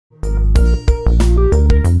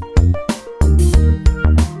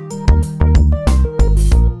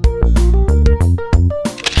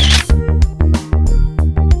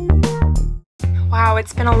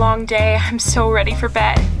been a long day. I'm so ready for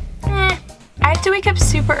bed. I have to wake up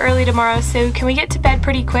super early tomorrow, so can we get to bed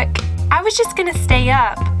pretty quick? I was just gonna stay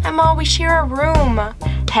up. Emma, we share a room.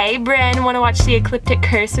 Hey, Bryn, wanna watch the Ecliptic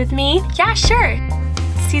Curse with me? Yeah, sure.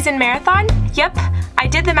 Season marathon? Yep. I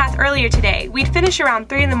did the math earlier today. We'd finish around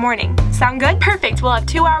 3 in the morning. Sound good? Perfect. We'll have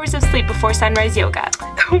 2 hours of sleep before sunrise yoga.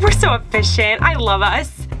 We're so efficient. I love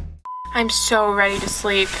us. I'm so ready to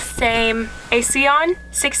sleep. Same. AC on?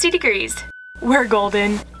 60 degrees. We're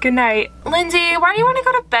golden. Good night. Lindsay, why do you want to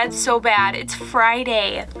go to bed so bad? It's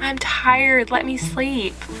Friday. I'm tired. Let me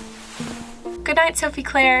sleep. Good night, Sophie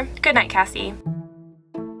Claire. Good night, Cassie.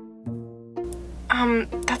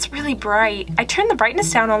 That's really bright. I turned the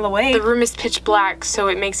brightness down all the way. The room is pitch black, so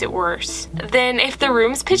it makes it worse. Then if the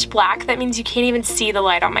room's pitch black, that means you can't even see the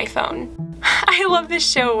light on my phone. I love this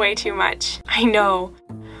show way too much. I know.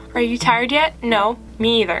 Are you tired yet? No,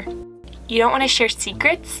 me either. You don't want to share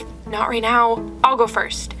secrets? Not right now. I'll go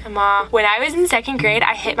first. Emma, when I was in 2nd grade,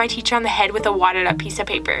 I hit my teacher on the head with a wadded up piece of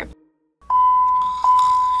paper.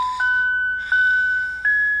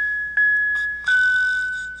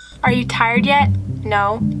 Are you tired yet?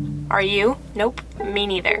 No. Are you? Nope. Me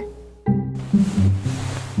neither.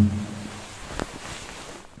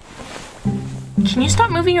 Can you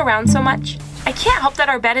stop moving around so much? I can't help that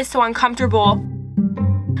our bed is so uncomfortable.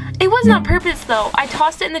 It wasn't on purpose though. I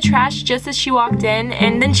tossed it in the trash just as she walked in,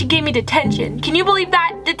 and then she gave me detention. Can you believe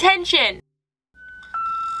that? Detention!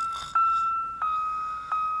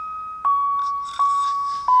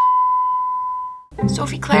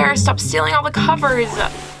 Sophie Claire, stop stealing all the covers.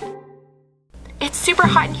 It's super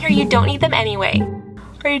hot in here. You don't need them anyway.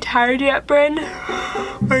 Are you tired yet, Bryn?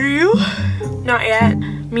 Are you? Not yet.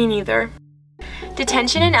 Me neither.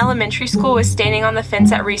 Detention in elementary school was standing on the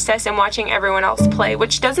fence at recess and watching everyone else play,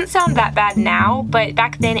 which doesn't sound that bad now, but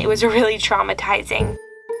back then it was really traumatizing.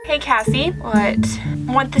 Hey, Cassie. What?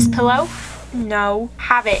 Want this pillow? No.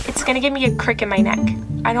 Have it. It's gonna give me a crick in my neck.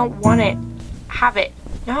 I don't want it. Have it.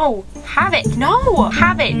 No. Have it. No.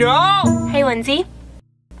 Have it. No. Hey, Lindsay.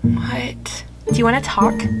 What? Do you want to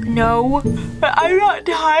talk? No. But I'm not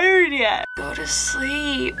tired yet. Go to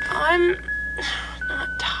sleep. I'm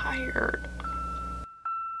not tired.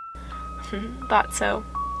 Thought so.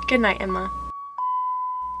 Good night, Emma.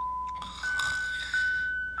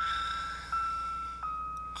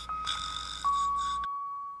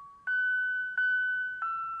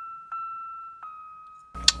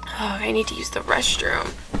 Oh, I need to use the restroom.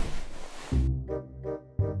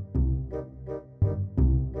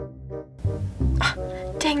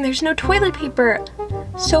 Dang, there's no toilet paper.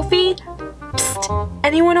 Sophie? Psst.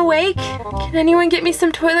 Anyone awake? Can anyone get me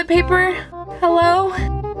some toilet paper? Hello?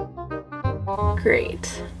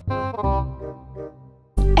 Great.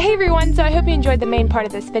 Hey everyone, so I hope you enjoyed the main part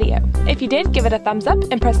of this video. If you did, give it a thumbs up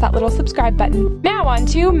and press that little subscribe button. Now on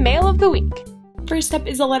to Mail of the Week. First up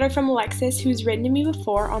is a letter from Alexis, who's written to me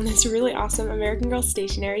before on this really awesome American Girl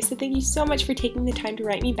stationery, so thank you so much for taking the time to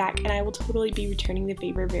write me back, and I will totally be returning the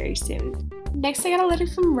favor very soon. Next, I got a letter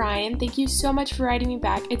from Ryan. Thank you so much for writing me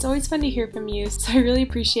back. It's always fun to hear from you, so I really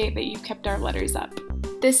appreciate that you've kept our letters up.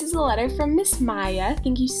 This is a letter from Miss Maya.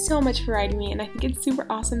 Thank you so much for writing me, and I think it's super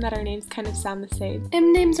awesome that our names kind of sound the same.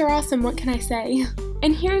 Names are awesome, what can I say?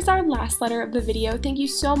 And here's our last letter of the video. Thank you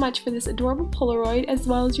so much for this adorable Polaroid, as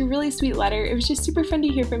well as your really sweet letter. It was just super fun to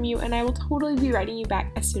hear from you, and I will totally be writing you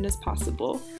back as soon as possible.